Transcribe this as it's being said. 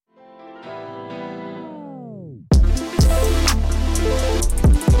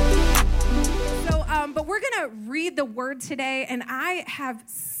to read the word today, and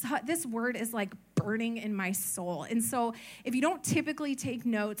this word is like burning in my soul. And so if you don't typically take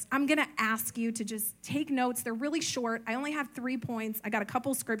notes, I'm going to ask you to just take notes. They're really short. I only have 3 points. I got a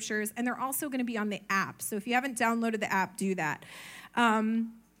couple scriptures, and they're also going to be on the app. So if you haven't downloaded the app, do that.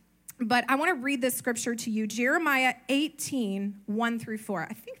 But I want to read this scripture to you, Jeremiah 18, 1 through 4.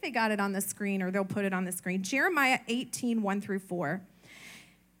 I think they got it on the screen, or they'll put it on the screen. Jeremiah 18, 1 through 4.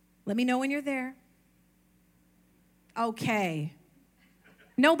 Let me know when you're there. Okay.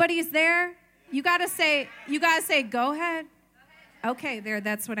 Nobody's there? You gotta say, go ahead. Okay, there,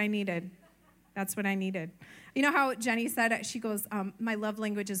 that's what I needed. That's what I needed. You know how Jenny said, she goes, my love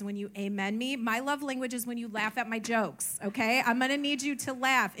language is when you amen me. My love language is when you laugh at my jokes, okay? I'm going to need you to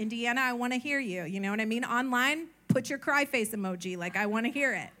laugh. Indiana, I want to hear you. You know what I mean? Online, put your cry face emoji, like I want to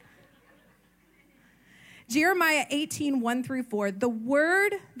hear it. Jeremiah 18, 1 through 4. The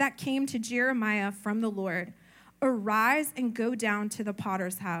word that came to Jeremiah from the Lord, arise and go down to the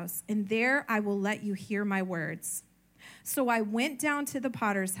potter's house, and there I will let you hear my words. So I went down to the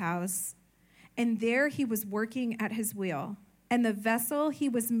potter's house, and there he was working at his wheel, and the vessel he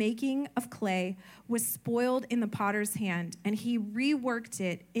was making of clay was spoiled in the potter's hand, and he reworked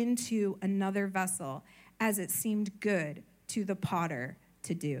it into another vessel as it seemed good to the potter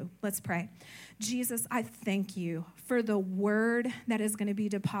to do. Let's pray. Jesus, I thank you for the word that is going to be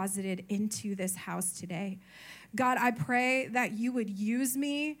deposited into this house today. God, I pray that you would use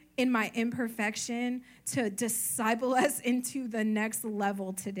me in my imperfection to disciple us into the next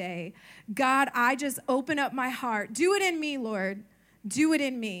level today. God, I just open up my heart. Do it in me, Lord. Do it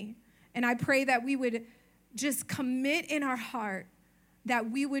in me. And I pray that we would just commit in our heart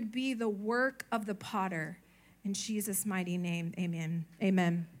that we would be the work of the potter. In Jesus' mighty name, amen.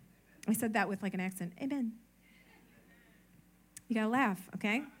 Amen. I said that with like an accent. Amen. You got to laugh,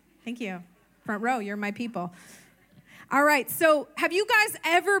 okay? Thank you. Front row, you're my people. All right, so have you guys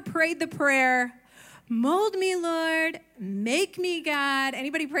ever prayed the prayer, mold me, Lord, make me, God?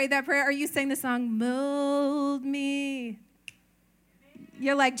 Anybody prayed that prayer? Or you sang the song, mold me?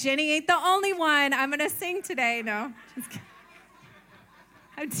 You're like, Jenny ain't the only one. I'm going to sing today. No, just kidding.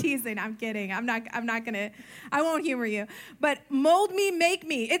 I'm teasing. I'm kidding. I'm not going to, I won't humor you. But mold me, make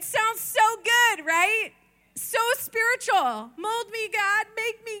me. It sounds so good, right? So spiritual. Mold me, God.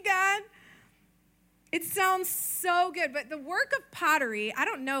 Make me, God. It sounds so good. But the work of pottery, I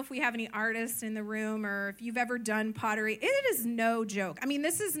don't know if we have any artists in the room or if you've ever done pottery. It is no joke. I mean,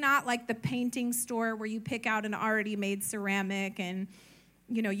 this is not like the painting store where you pick out an already made ceramic and,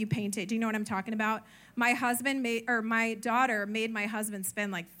 you know, you paint it. Do you know what I'm talking about? My daughter made my husband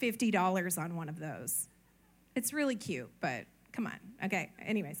spend like $50 on one of those. It's really cute, but come on. Okay,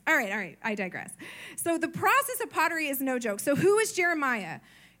 anyways. All right, I digress. So the process of pottery is no joke. So who is Jeremiah?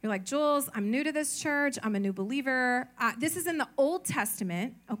 You're like, Jules, I'm new to this church. I'm a new believer. This is in the Old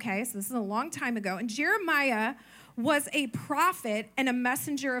Testament, okay? So this is a long time ago. And Jeremiah was a prophet and a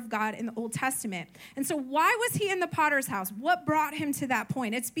messenger of God in the Old Testament. And so why was he in the potter's house? What brought him to that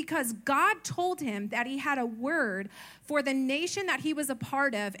point? It's because God told him that he had a word for the nation that he was a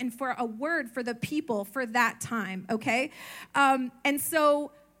part of and for a word for the people for that time, okay? And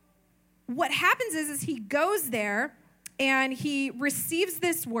so what happens is he goes there and he receives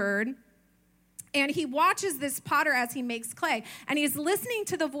this word, and he watches this potter as he makes clay. And he's listening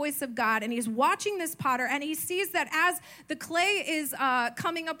to the voice of God, and he's watching this potter, and he sees that as the clay is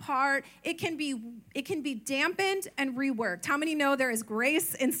coming apart, it can be dampened and reworked. How many know there is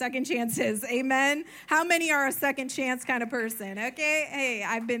grace in second chances? Amen? How many are a second chance kind of person? Okay? Hey,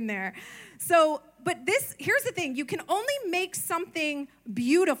 I've been there. So, but here's the thing. You can only make something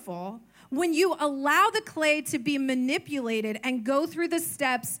beautiful when you allow the clay to be manipulated and go through the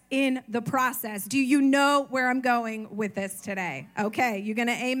steps in the process. Do you know where I'm going with this today? Okay, you're going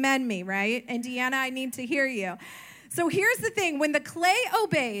to amen me, right? Indiana, I need to hear you. So here's the thing. When the clay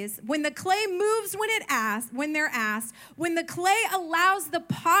obeys, when the clay moves when they're asked, when the clay allows the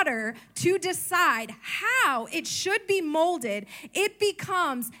potter to decide how it should be molded, it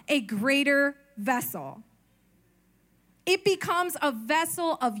becomes a greater vessel. It becomes a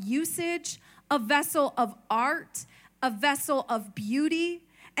vessel of usage, a vessel of art, a vessel of beauty.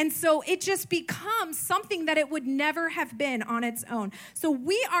 And so it just becomes something that it would never have been on its own. So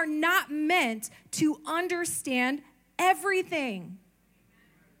we are not meant to understand everything.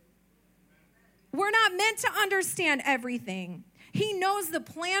 We're not meant to understand everything. He knows the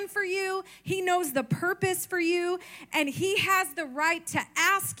plan for you. He knows the purpose for you. And he has the right to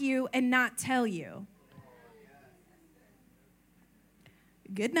ask you and not tell you.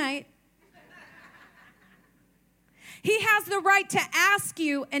 Good night. He has the right to ask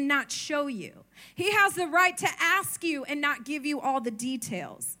you and not show you. He has the right to ask you and not give you all the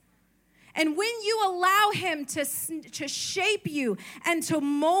details. And when you allow him to shape you and to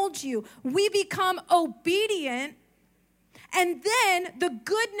mold you, we become obedient, and then the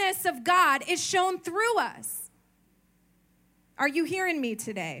goodness of God is shown through us. Are you hearing me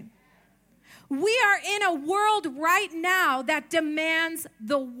today? We are in a world right now that demands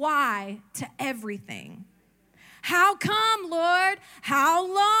the why to everything. How come, Lord? How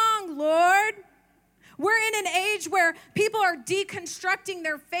long, Lord? We're in an age where people are deconstructing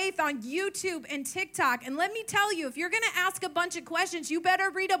their faith on YouTube and TikTok. And let me tell you, if you're going to ask a bunch of questions, you better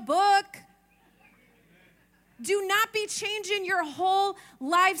read a book. Do not be changing your whole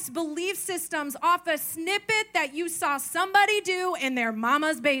life's belief systems off a snippet that you saw somebody do in their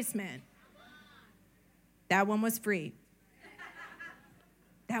mama's basement. That one was free.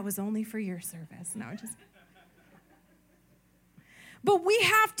 That was only for your service. No, just. But we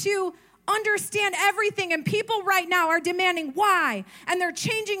have to understand everything, and people right now are demanding why, and they're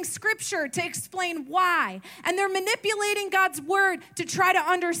changing scripture to explain why, and they're manipulating God's word to try to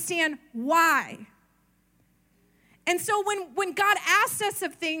understand why. And so when God asks us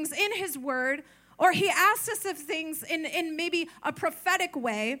of things in his word, or he asks us of things in maybe a prophetic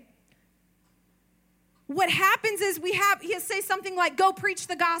way, what happens is he'll say something like, go preach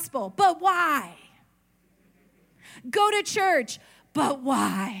the gospel, but why? Go to church, but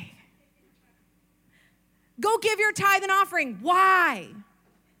why? Go give your tithe and offering, why?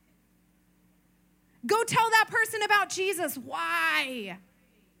 Go tell that person about Jesus, why?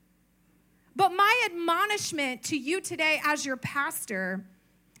 But my admonishment to you today as your pastor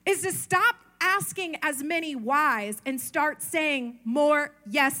is to stop asking as many whys and start saying more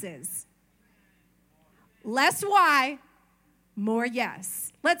yeses. Less why, more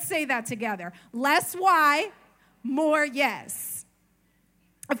yes. Let's say that together. Less why, more yes.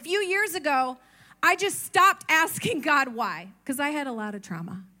 A few years ago, I just stopped asking God why, because I had a lot of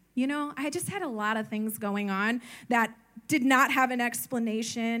trauma. You know, I just had a lot of things going on that did not have an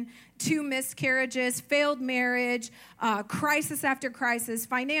explanation. 2 miscarriages, failed marriage, crisis after crisis,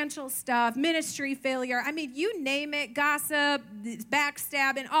 financial stuff, ministry failure. I mean, you name it, gossip,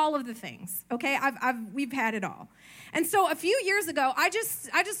 backstabbing, all of the things, okay? We've had it all. And so a few years ago, I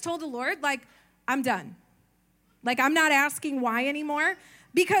just told the Lord, like, I'm done. Like, I'm not asking why anymore,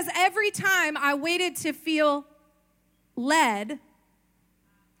 because every time I waited to feel led,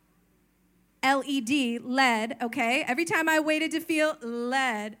 L-E-D, led, okay? Every time I waited to feel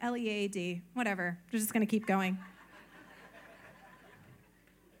led, L-E-A-D, whatever. We're just going to keep going.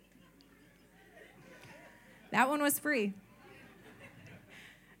 That one was free.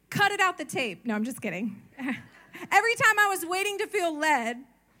 Cut it out the tape. No, I'm just kidding. Every time I was waiting to feel led,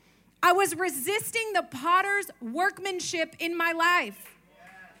 I was resisting the potter's workmanship in my life.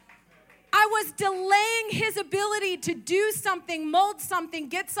 I was delaying his ability to do something, mold something,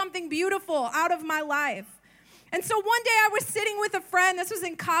 get something beautiful out of my life. And so one day I was sitting with a friend, this was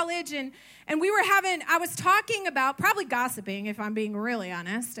in college, and I was talking about, probably gossiping, if I'm being really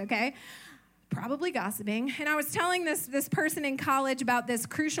honest, okay? Probably gossiping. And I was telling this person in college about this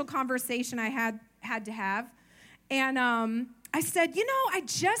crucial conversation I had to have. And I said, I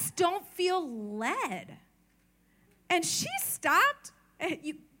just don't feel led. And she stopped.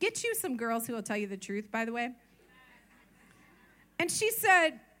 Get you some girls who will tell you the truth, by the way. And she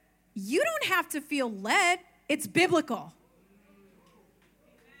said, you don't have to feel led. It's biblical.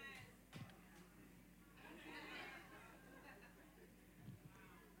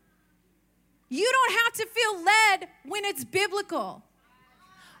 You don't have to feel led when it's biblical.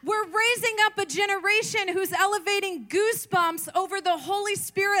 We're raising up a generation who's elevating goosebumps over the Holy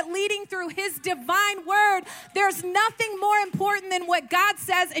Spirit leading through his divine word. There's nothing more important than what God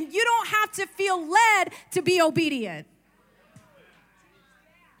says, and you don't have to feel led to be obedient.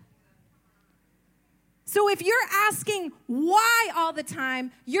 So if you're asking why all the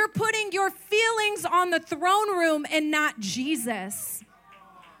time, you're putting your feelings on the throne room and not Jesus.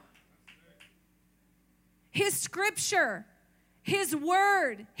 His scripture, his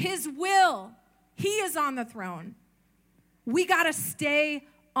word, his will, he is on the throne. We got to stay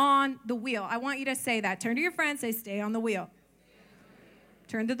on the wheel. I want you to say that. Turn to your friend, say, stay on the wheel.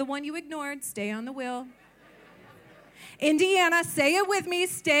 Turn to the one you ignored, stay on the wheel. Indiana, say it with me,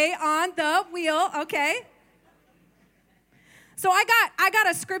 stay on the wheel, okay? So I got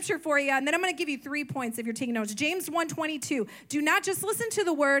a scripture for you, and then I'm going to give you 3 points if you're taking notes. James 1:22. Do not just listen to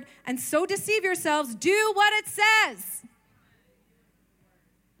the word and so deceive yourselves. Do what it says.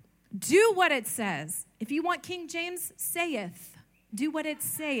 Do what it says. If you want King James, saith. Do what it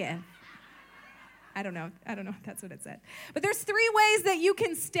saith. I don't know if that's what it said. But there's 3 ways that you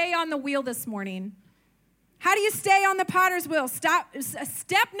can stay on the wheel this morning. How do you stay on the potter's wheel? Step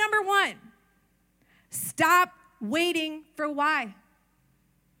number 1, stop waiting for why.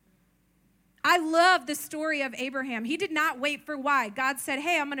 I love the story of Abraham. He did not wait for why. God said,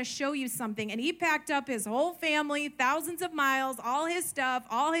 hey, I'm going to show you something. And he packed up his whole family, thousands of miles, all his stuff,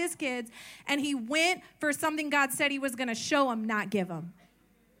 all his kids, and he went for something God said he was going to show him, not give him.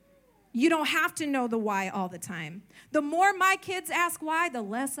 You don't have to know the why all the time. The more my kids ask why, the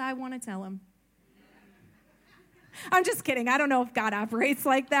less I want to tell them. I'm just kidding. I don't know if God operates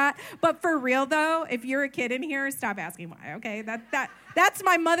like that. But for real, though, if you're a kid in here, stop asking why, okay? That's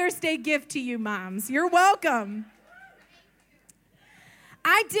my Mother's Day gift to you moms. You're welcome.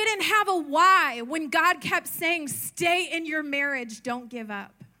 I didn't have a why when God kept saying, stay in your marriage, don't give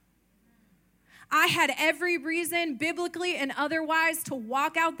up. I had every reason, biblically and otherwise, to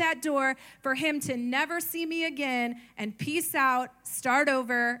walk out that door for him to never see me again and peace out, start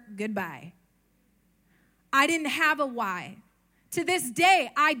over, goodbye. I didn't have a why. To this day,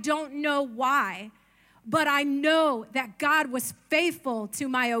 I don't know why, but I know that God was faithful to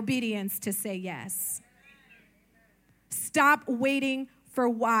my obedience to say yes. Stop waiting for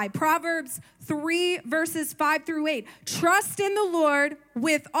why. Proverbs 3, verses 5 through 8. Trust in the Lord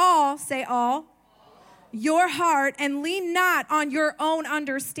with all, say all, your heart, and lean not on your own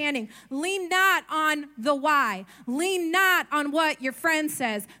understanding. Lean not on the why. Lean not on what your friend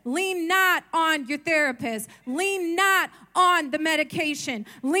says. Lean not on your therapist. Lean not on the medication.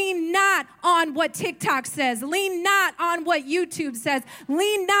 Lean not on what TikTok says. Lean not on what YouTube says.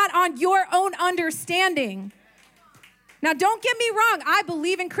 Lean not on your own understanding. Now, don't get me wrong. I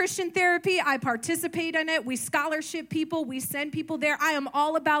believe in Christian therapy. I participate in it. We scholarship people. We send people there. I am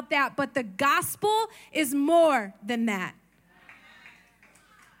all about that. But the gospel is more than that.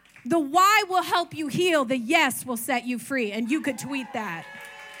 The why will help you heal. The yes will set you free. And you could tweet that.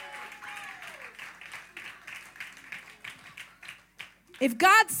 If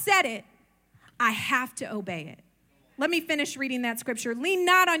God said it, I have to obey it. Let me finish reading that scripture. Lean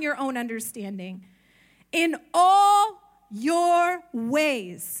not on your own understanding. In all your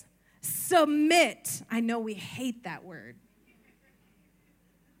ways, submit. I know we hate that word.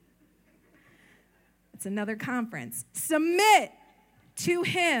 It's another conference. Submit to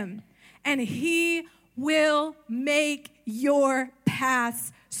him, and he will make your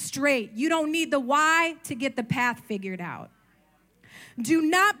paths straight. You don't need the why to get the path figured out. Do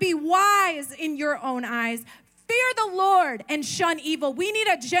not be wise in your own eyes. Fear the Lord and shun evil. We need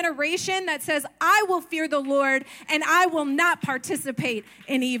a generation that says, I will fear the Lord and I will not participate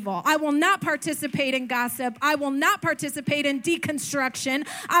in evil. I will not participate in gossip. I will not participate in deconstruction.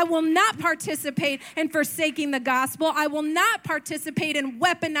 I will not participate in forsaking the gospel. I will not participate in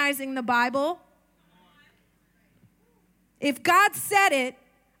weaponizing the Bible. If God said it,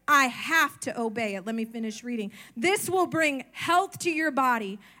 I have to obey it. Let me finish reading. This will bring health to your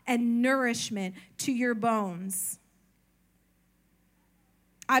body and nourishment to your bones.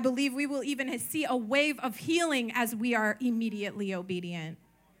 I believe we will even see a wave of healing as we are immediately obedient.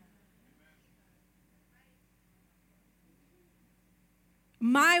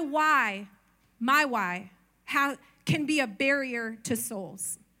 My why can be a barrier to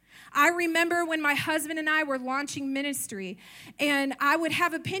souls. I remember when my husband and I were launching ministry, and I would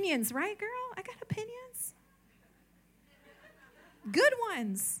have opinions, right, girl? I got opinions. Good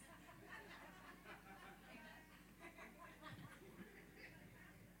ones.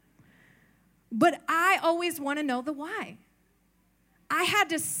 But I always want to know the why. I had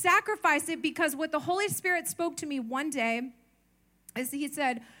to sacrifice it because what the Holy Spirit spoke to me one day is he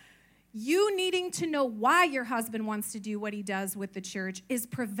said, you needing to know why your husband wants to do what he does with the church is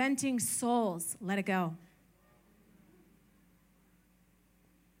preventing souls. Let it go.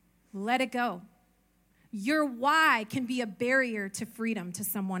 Let it go. Your why can be a barrier to freedom to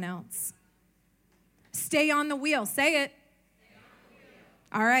someone else. Stay on the wheel. Say it.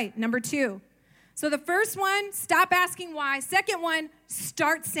 All right, number 2. So the first one, stop asking why. Second one,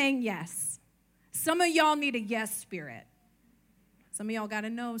 start saying yes. Some of y'all need a yes spirit. Some of y'all got a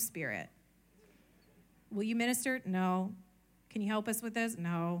no spirit. Will you minister? No. Can you help us with this?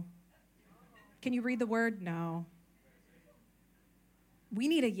 No. Can you read the word? No. We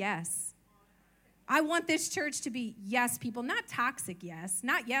need a yes. I want this church to be yes people, not toxic yes,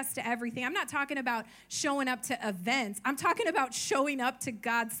 not yes to everything. I'm not talking about showing up to events. I'm talking about showing up to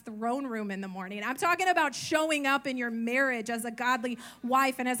God's throne room in the morning. I'm talking about showing up in your marriage as a godly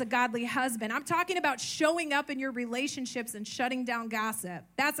wife and as a godly husband. I'm talking about showing up in your relationships and shutting down gossip.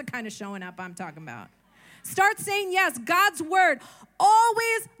 That's the kind of showing up I'm talking about. Start saying yes. God's word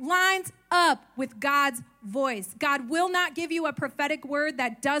always lines up with God's voice. God will not give you a prophetic word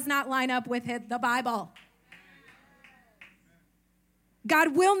that does not line up with the Bible.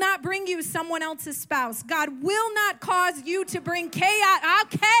 God will not bring you someone else's spouse. God will not cause you to bring chaos.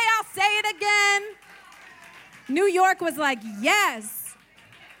 Okay, I'll say it again. New York was like, yes.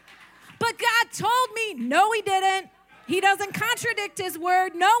 But God told me, no, he didn't. He doesn't contradict his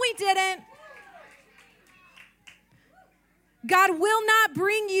word. No, he didn't. God will not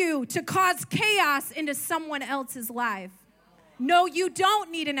bring you to cause chaos into someone else's life. No, you don't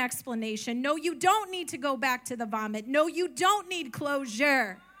need an explanation. No, you don't need to go back to the vomit. No, you don't need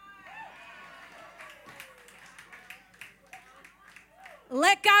closure.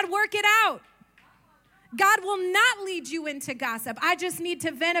 Let God work it out. God will not lead you into gossip. I just need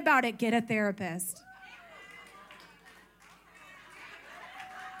to vent about it. Get a therapist.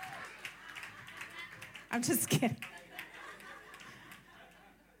 I'm just kidding.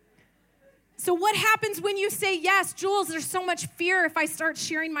 So what happens when you say yes? Jules, there's so much fear if I start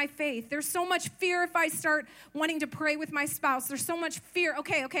sharing my faith. There's so much fear if I start wanting to pray with my spouse. There's so much fear.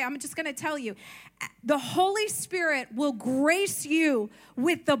 Okay, I'm just going to tell you. The Holy Spirit will grace you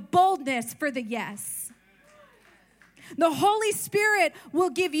with the boldness for the yes. The Holy Spirit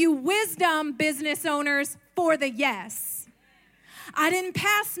will give you wisdom, business owners, for the yes. I didn't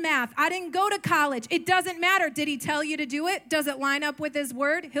pass math. I didn't go to college. It doesn't matter. Did he tell you to do it? Does it line up with his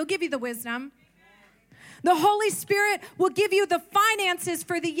word? He'll give you the wisdom. The Holy Spirit will give you the finances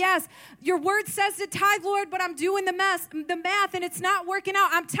for the yes. Your word says to tithe, Lord, but I'm doing the math, and it's not working out.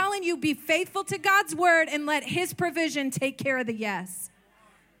 I'm telling you, be faithful to God's word and let his provision take care of the yes.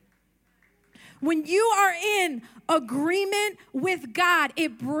 When you are in agreement with God,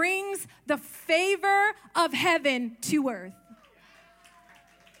 it brings the favor of heaven to earth.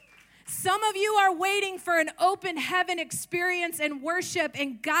 Some of you are waiting for an open heaven experience and worship,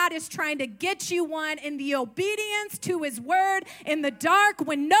 and God is trying to get you one in the obedience to his word in the dark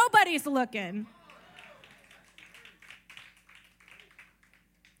when nobody's looking.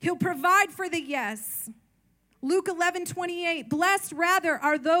 He'll provide for the yes. Luke 11:28, blessed rather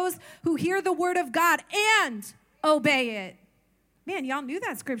are those who hear the word of God and obey it. Man, y'all knew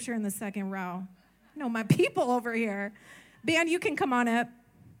that scripture in the second row. No, my people over here. Ben, you can come on up.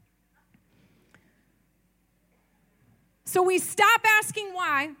 So we stop asking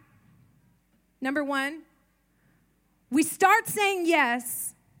why. Number one, we start saying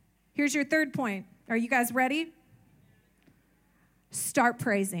yes. Here's your third point. Are you guys ready? Start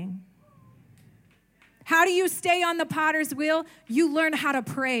praising. How do you stay on the potter's wheel? You learn how to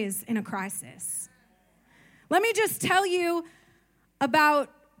praise in a crisis. Let me just tell you about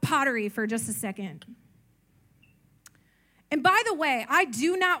pottery for just a second. And by the way, I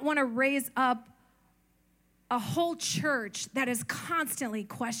do not want to raise up a whole church that is constantly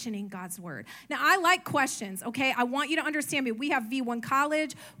questioning God's word. Now, I like questions, okay? I want you to understand me. We have V1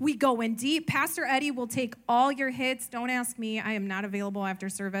 College. We go in deep. Pastor Eddie will take all your hits. Don't ask me. I am not available after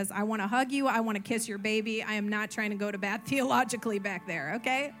service. I want to hug you. I want to kiss your baby. I am not trying to go to bat theologically back there,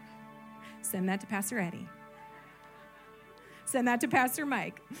 okay? Send that to Pastor Eddie. Send that to Pastor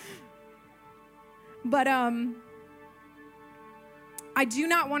Mike. But I do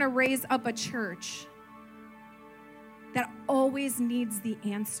not want to raise up a church that always needs the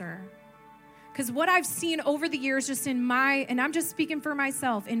answer. Because what I've seen over the years, just in my, and I'm just speaking for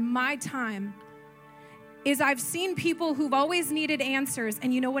myself, in my time, is I've seen people who've always needed answers,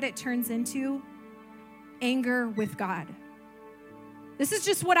 and you know what it turns into? Anger with God. This is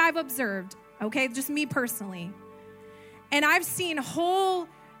just what I've observed, okay? Just me personally. And I've seen whole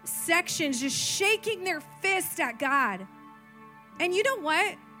sections just shaking their fist at God. And you know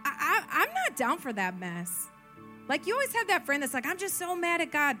what? I'm not down for that mess. Like, you always have that friend that's like, I'm just so mad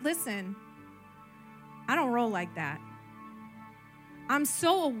at God. Listen, I don't roll like that. I'm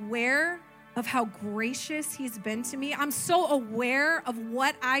so aware of how gracious he's been to me. I'm so aware of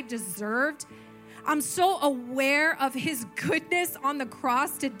what I deserved. I'm so aware of his goodness on the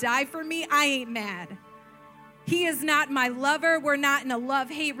cross to die for me. I ain't mad. He is not my lover. We're not in a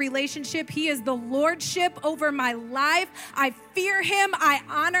love-hate relationship. He is the lordship over my life. I fear him, I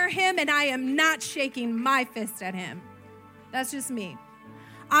honor him, and I am not shaking my fist at him. That's just me.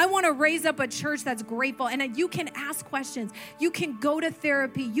 I want to raise up a church that's grateful, and you can ask questions. You can go to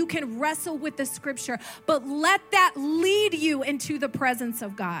therapy. You can wrestle with the scripture, but let that lead you into the presence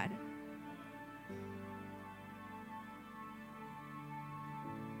of God.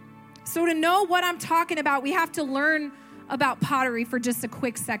 So to know what I'm talking about, we have to learn about pottery for just a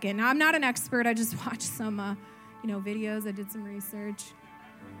quick second. Now, I'm not an expert. I just watched some, videos. I did some research.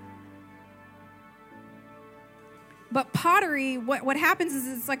 But pottery, what happens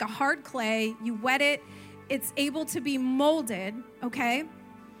is it's like a hard clay. You wet it. It's able to be molded, okay?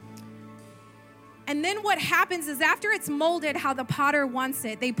 And then what happens is after it's molded how the potter wants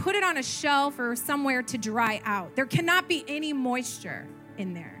it, they put it on a shelf or somewhere to dry out. There cannot be any moisture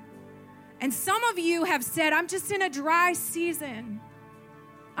in there. And some of you have said, I'm just in a dry season.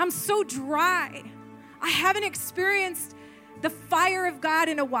 I'm so dry. I haven't experienced the fire of God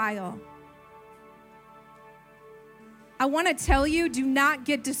in a while. I want to tell you, do not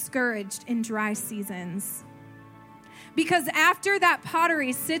get discouraged in dry seasons. Because after that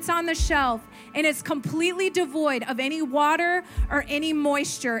pottery sits on the shelf and it's completely devoid of any water or any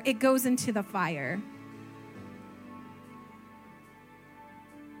moisture, it goes into the fire.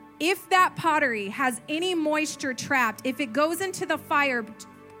 If that pottery has any moisture trapped, if it goes into the fire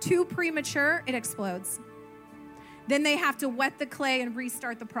too premature, it explodes. Then they have to wet the clay and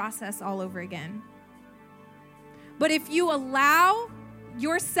restart the process all over again. But if you allow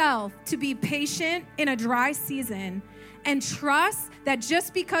yourself to be patient in a dry season and trust that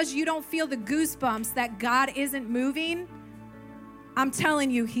just because you don't feel the goosebumps that God isn't moving, I'm telling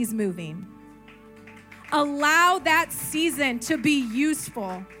you, he's moving. Allow that season to be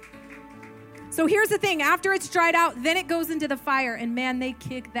useful. So here's the thing. After it's dried out, then it goes into the fire. And man, they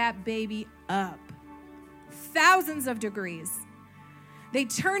kick that baby up. Thousands of degrees. They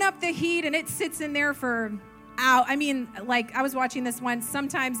turn up the heat and it sits in there for hours. I mean, like I was watching this one.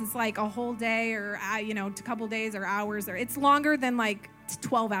 Sometimes it's like a whole day or, a couple days or hours. Or it's longer than like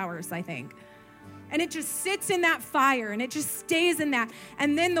 12 hours, I think. And it just sits in that fire and it just stays in that.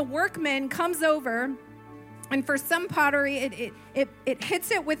 And then the workman comes over, and for some pottery, it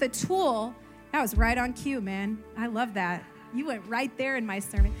hits it with a tool. That was right on cue, man. I love that. You went right there in my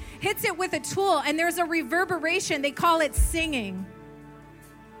sermon. Hits it with a tool, and there's a reverberation. They call it singing.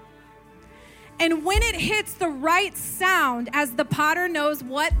 And when it hits the right sound, as the potter knows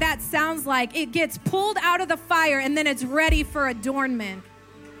what that sounds like, it gets pulled out of the fire, and then it's ready for adornment.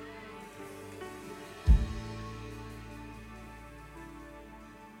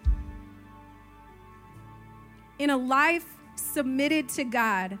 In a life submitted to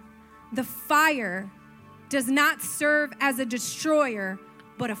God, the fire does not serve as a destroyer,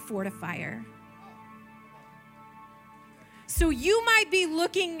 but a fortifier. So you might be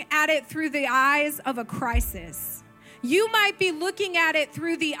looking at it through the eyes of a crisis. You might be looking at it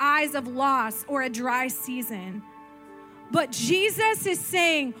through the eyes of loss or a dry season. But Jesus is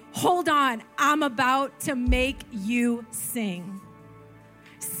saying, hold on, I'm about to make you sing.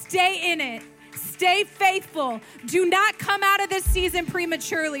 Stay in it. Stay faithful. Do not come out of this season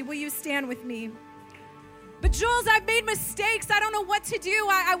prematurely. Will you stand with me? But Jules, I've made mistakes. I don't know what to do.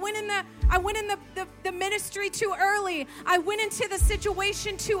 I went in the ministry too early. I went into the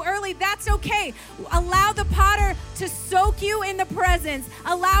situation too early. That's okay. Allow the potter to soak you in the presence.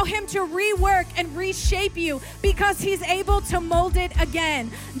 Allow him to rework and reshape you, because he's able to mold it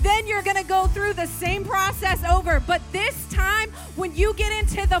again. Then you're going to go through the same process over. But this time, when you get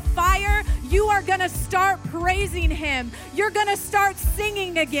into the fire, you are going to start praising him. You're going to start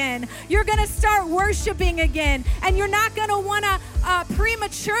singing again. You're going to start worshiping again. And you're not going to want to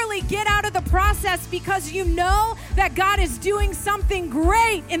prematurely get out of the process, because you know that God is doing something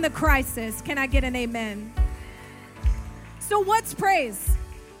great in the crisis. Can I get an amen? So what's praise?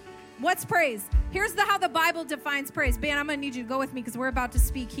 What's praise? Here's how the Bible defines praise. Ben, I'm going to need you to go with me because we're about to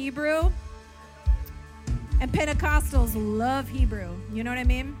speak Hebrew. And Pentecostals love Hebrew. You know what I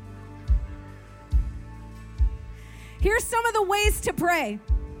mean? Here's some of the ways to pray.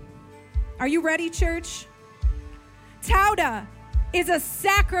 Are you ready, church? Tauda is a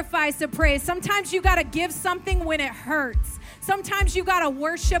sacrifice of praise. Sometimes you got to give something when it hurts. Sometimes you got to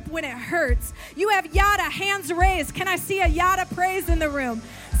worship when it hurts. You have yada, hands raised. Can I see a yada praise in the room?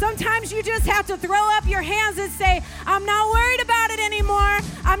 Sometimes you just have to throw up your hands and say, I'm not worried about it anymore.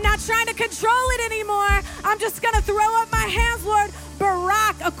 I'm not trying to control it anymore. I'm just going to throw up my hands, Lord.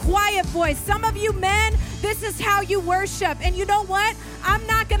 Barak, a quiet voice. Some of you men, this is how you worship. And you know what? I'm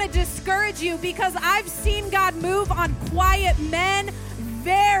not going to discourage you, because I've seen God move on quiet men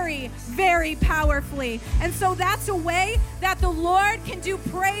very, very powerfully. And so that's a way that the Lord can do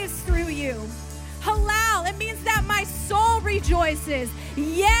praise through you. Halal, it means that my soul rejoices.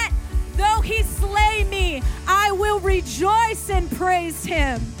 Yet, though he slay me, I will rejoice and praise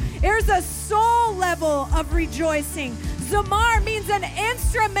him. There's a soul level of rejoicing. Zamar means an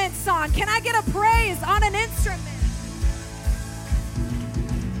instrument song. Can I get a praise on an instrument?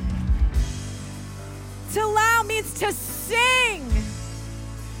 Tilal means to sing.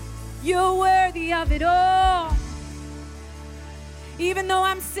 You're worthy of it all. Even though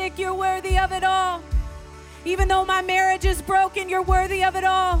I'm sick, you're worthy of it all. Even though my marriage is broken, you're worthy of it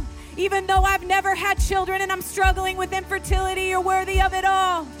all. Even though I've never had children and I'm struggling with infertility, you're worthy of it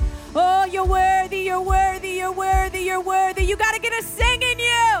all. Oh, you're worthy, you're worthy, you're worthy, you're worthy. You got to get a sing in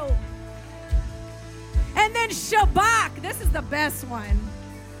you. And then Shabach, this is the best one.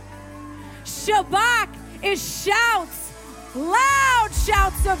 Shabach is shouts, loud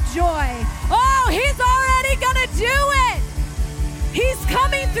shouts of joy. Oh, he's already going to do it. He's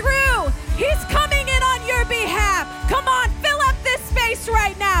coming through. He's coming in on your behalf. Come on, fill up this space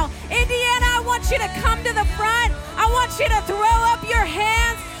right now. Indiana, I want you to come to the front. I want you to throw up your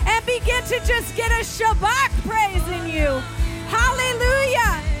hands and begin to just get a Shabbat praise in you.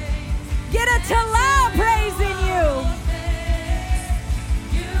 Hallelujah. Get a Talal praise in you.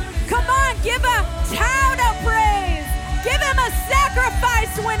 Come on, give a town a praise. Give him a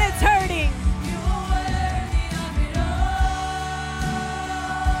sacrifice when it's hurting.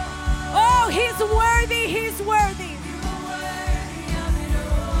 Oh, he's worthy, he's worthy.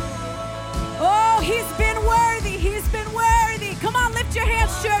 Oh, he's been worthy, he's been worthy. Come on, lift your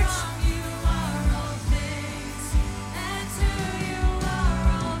hands, church.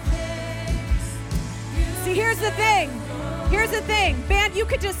 See, here's the thing. Here's the thing. Band, you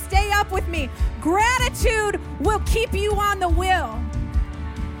could just stay up with me. Gratitude will keep you on the wheel.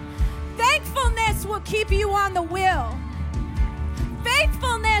 Thankfulness will keep you on the wheel.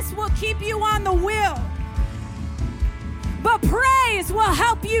 Faithfulness will keep you on the wheel. But praise will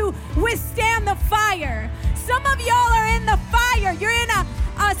help you withstand the fire. Some of y'all are in the fire. You're in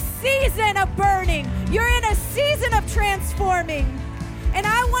a season of burning. You're in a season of transforming. And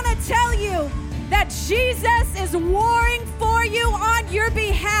I want to tell you that Jesus is warring for you on your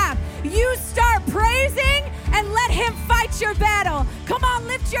behalf. You start praising and let him fight your battle. Come on,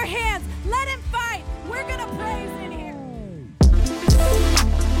 lift your hands. Let him fight. We're going to praise in here.